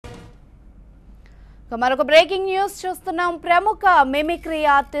మరొక breaking news చూస్తున్నాం. ప్రముఖ మిమిక్రీ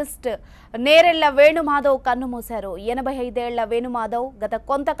ఆర్టిస్ట్ నేరెళ్ల వేణు మాధవ్ కన్నుమూశారు. 85 ఏళ్ల వేణు మాధవ్ గత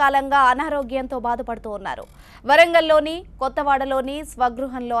కొంతకాలంగా అనారోగ్యంతో బాధపడుతూ ఉన్నారు. వరంగల్లోని కొత్తవాడలోని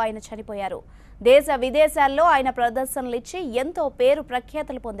స్వగృహంలో ఆయన చనిపోయారు. దేశ విదేశాల్లో ఆయన ప్రదర్శనలు ఇచ్చి ఎంతో పేరు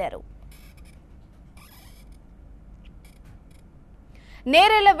ప్రఖ్యాతులు పొందారు.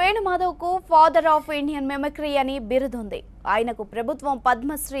 నేరెళ్ల వేణు మాధవ్ కు ఫాదర్ ఆఫ్ ఇండియన్ మిమిక్రీ అని బిరుదుంది. ఆయనకు ప్రభుత్వం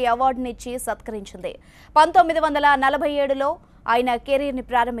పద్మశ్రీ అవార్డునిచ్చి సత్కరించింది. 1947లో ఆయన కెరీర్ని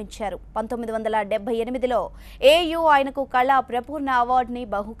ప్రారంభించారు. 1978లో ఏయూ ఆయనకు కళా ప్రపూర్ణ అవార్డుని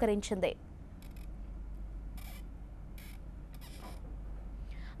బహూకరించింది.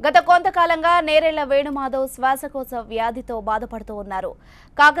 గత కొంతకాలంగా నేరెళ్ల వేణు మాధవ్ శ్వాసకోశ వ్యాధితో బాధపడుతూ ఉన్నారు.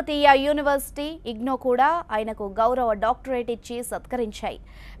 కాకతీయ యూనివర్సిటీ ఇగ్నో కూడా ఆయనకు గౌరవ డాక్టరేట్ ఇచ్చి సత్కరించాయి.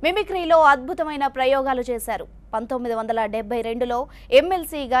 మిమిక్రీలో అద్భుతమైన ప్రయోగాలు చేశారు. 1972లో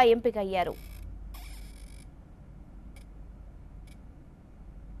ఎమ్మెల్సీగా ఎంపికయ్యారు.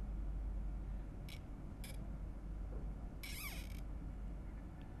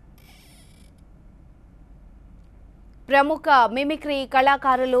 ప్రముఖ మిమిక్రీ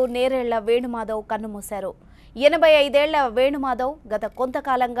కళాకారులు నేరెళ్ల వేణు మాధవ్ కన్నుమూశారు. 85 ఏళ్ల వేణు మాధవ్ గత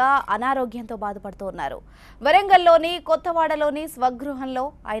కొంతకాలంగా అనారోగ్యంతో బాధపడుతూ ఉన్నారు. వరంగల్లోని కొత్తవాడలోని స్వగృహంలో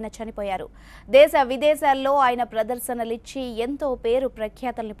ఆయన చనిపోయారు. దేశ విదేశాల్లో ఆయన ప్రదర్శనలిచ్చి ఎంతో పేరు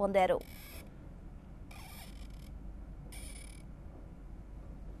ప్రఖ్యాతుల్ని పొందారు.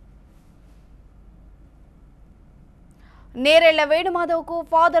 నేరెళ్ల వేణు మాధవ్ కు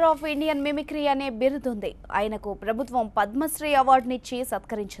ఫాదర్ ఆఫ్ ఇండియన్ మిమిక్రీ అనే బిరుదుంది. ఆయనకు ప్రభుత్వం పద్మశ్రీ అవార్డునిచ్చి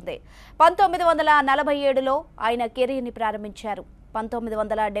సత్కరించింది. 1947లో ఆయన కెరీర్ని ప్రారంభించారు.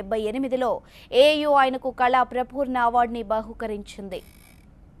 1978లో ఏయూ ఆయనకు కళా ప్రపూర్ణ అవార్డుని బహూకరించింది.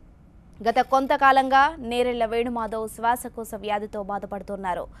 గత కొంతకాలంగా నేరెళ్ల వేణు మాధవ్ శ్వాసకోశ వ్యాధితో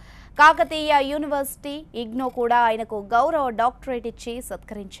బాధపడుతున్నారు. కాకతీయ యూనివర్సిటీ ఇగ్నో కూడా ఆయనకు గౌరవ డాక్టరేట్ ఇచ్చి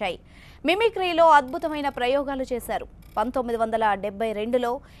సత్కరించాయి. మిమిక్రీలో అద్భుతమైన ప్రయోగాలు చేశారు. 1972లో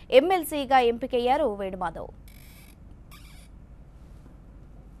ఎమ్మెల్సీగా ఎంపికయ్యారు వేణు మాధవ్.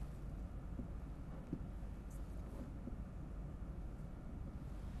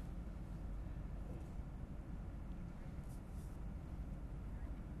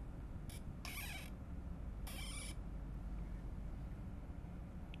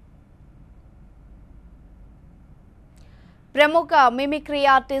 ప్రముఖ మిమిక్రీ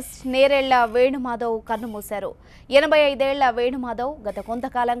ఆర్టిస్ట్ నేరెళ్ల వేణు మాధవ్ కన్నుమూశారు. 85 ఏళ్ల వేణు మాధవ్ గత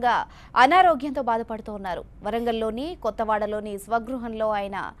కొంతకాలంగా అనారోగ్యంతో బాధపడుతూ ఉన్నారు. వరంగల్లోని కొత్తవాడలోని స్వగృహంలో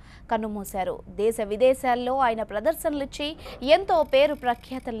ఆయన కన్నుమూశారు. దేశ విదేశాల్లో ఆయన ప్రదర్శనలిచ్చి ఎంతో పేరు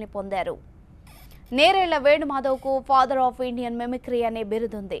ప్రఖ్యాతుల్ని పొందారు. నేరెళ్ల వేణు మాధవ్ కు ఫాదర్ ఆఫ్ ఇండియన్ మిమిక్రీ అనే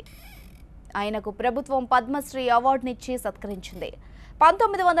బిరుదుంది. ఆయనకు ప్రభుత్వం పద్మశ్రీ అవార్డునిచ్చి సత్కరించింది.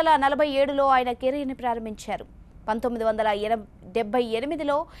 1947లో ఆయన కెరీర్ని ప్రారంభించారు.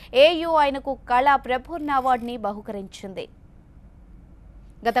 1978లో ఏయూ ఆయనకు కళా ప్రపూర్ణ అవార్డుని బహూకరించింది.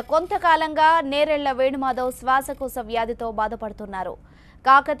 గత కొంతకాలంగా నేరెళ్ల వేణు మాధవ్ శ్వాసకోశ వ్యాధితో బాధపడుతున్నారు.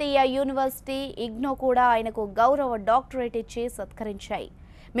 కాకతీయ యూనివర్సిటీ ఇగ్నో కూడా ఆయనకు గౌరవ డాక్టరేట్ ఇచ్చి సత్కరించాయి.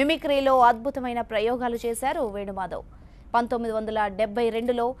 మిమిక్రీలో అద్భుతమైన ప్రయోగాలు చేశారు వేణు మాధవ్.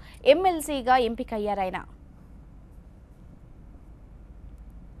 1972లో ఎమ్మెల్సీగా ఎంపికయ్యారాయన.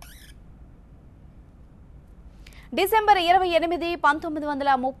 డిసెంబర్ 28,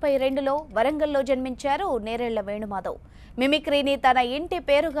 1932లో వరంగల్లో జన్మించారు నేరెళ్ల వేణు మాధవ్. మిమిక్రీని తన ఇంటి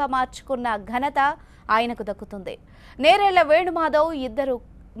పేరుగా మార్చుకున్న ఘనత ఆయనకు దక్కుతుంది. నేరెళ్ల వేణు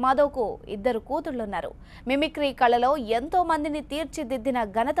మాధవ్కు ఇద్దరు కూతుళ్లున్నారు. మిమిక్రీ కళలో ఎంతో మందిని తీర్చిదిద్దిన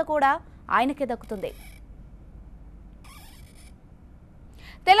ఘనత కూడా ఆయనకే దక్కుతుంది.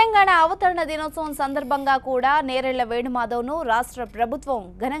 తెలంగాణ అవతరణ దినోత్సవం సందర్భంగా కూడా నేరెళ్ల వేణు మాధవ్ను రాష్ట్ర ప్రభుత్వం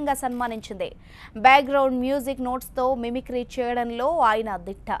ఘనంగా సన్మానించింది. బ్యాక్గ్రౌండ్ మ్యూజిక్ నోట్స్తో మిమిక్రీ చేయడంలో ఆయన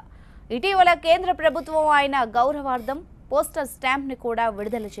దిట్ట. ఇటీవల కేంద్ర ప్రభుత్వం ఆయన గౌరవార్థం పోస్టల్ స్టాంప్ని కూడా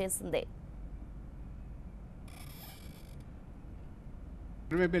విడుదల చేసింది.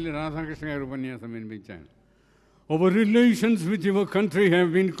 Our relations with your country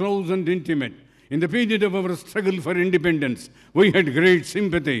have been close and intimate. In the period of our struggle for independence, we had great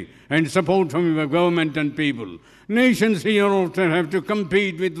sympathy and support from your government and people. Nations hereafter have to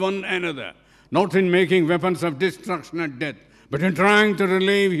compete with one another, not in making weapons of destruction and death, but in trying to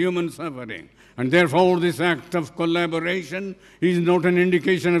relieve human suffering. And therefore, this act of collaboration is not an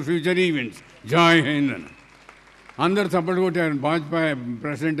indication of future events. Jai Hind. అందరు తప్పటి కొట్టారు. Vajpayee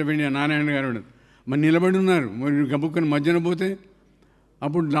president of India Narayana గారు మరి నిలబడి ఉన్నారు. మరి గబుక్కని మధ్యన పోతే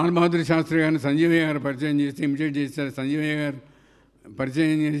అప్పుడు లాల్ బహదూర్ శాస్త్రి గారిని సంజీవయ్య గారు పరిచయం చేసి ఇమిటేట్ చేశారు. సంజీవయ్య గారు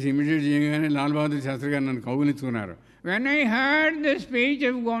పరిచయం చేసి ఇమిటేట్ చేయగానే లాల్ బహదూర్ శాస్త్రి గారు నన్ను కౌగులించుకున్నారు. When I heard the speech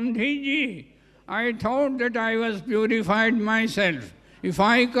of Gandhiji, I thought that I was purified myself. If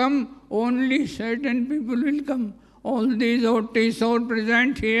I come, only certain people will come. All these devotees are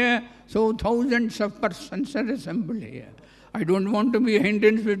present here, so thousands of persons are assembled here. I don't want to be a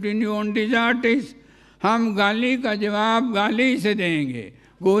hindrance between you and these artists. हम गाली का जवाब गाली से देंगे,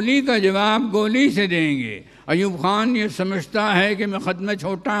 गोली का जवाब गोली से देंगे. अयूब खान ये समझता है कि मैं ख़त में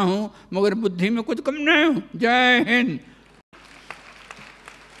छोटा हूँ मगर बुद्धि में कुछ कम नहीं हूँ. जय हिंद.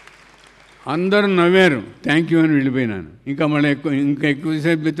 అందరు నవ్వారు, థ్యాంక్ యూ అని వెళ్ళిపోయినాను. ఇంకా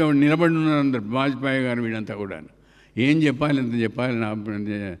ఎక్కువసేపు నిలబడి ఉన్నారు అందరు, వాజ్పేయి గారు వీళ్ళంతా కూడా. ఏం చెప్పాలి ఎంత చెప్పాలి నా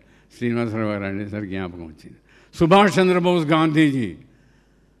శ్రీనివాసరావు గారు అనేసరికి జ్ఞాపకం వచ్చింది. సుభాష్ చంద్రబోస్ గాంధీజీ,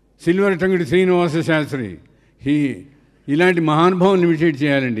 సిల్వర్ టంగుడి శ్రీనివాస శాస్త్రి, ఇలాంటి మహానుభావులు ఇమిటేట్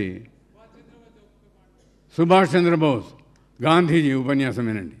చేయాలండి. సుభాష్ చంద్రబోస్ గాంధీజీ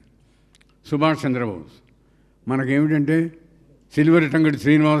ఉపన్యాసమేనండి. సుభాష్ చంద్రబోస్ మనకేమిటంటే సిల్వర్ టంగుడి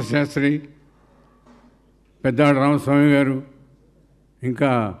శ్రీనివాస శాస్త్రి, పెద్దాడు రామస్వామి గారు,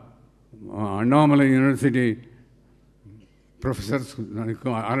 ఇంకా అన్నామలై యూనివర్సిటీ ప్రొఫెసర్స్,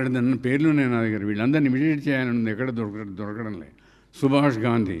 ఆల్రెడీ అన్న పేర్లు ఉన్నాయి నా దగ్గర. వీళ్ళందరినీ ఇమిటేట్ చేయాలని ఉంది, ఎక్కడ దొరకడం లేదు. సుభాష్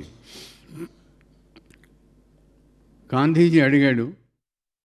గాంధీ, గాంధీజీ అడిగాడు,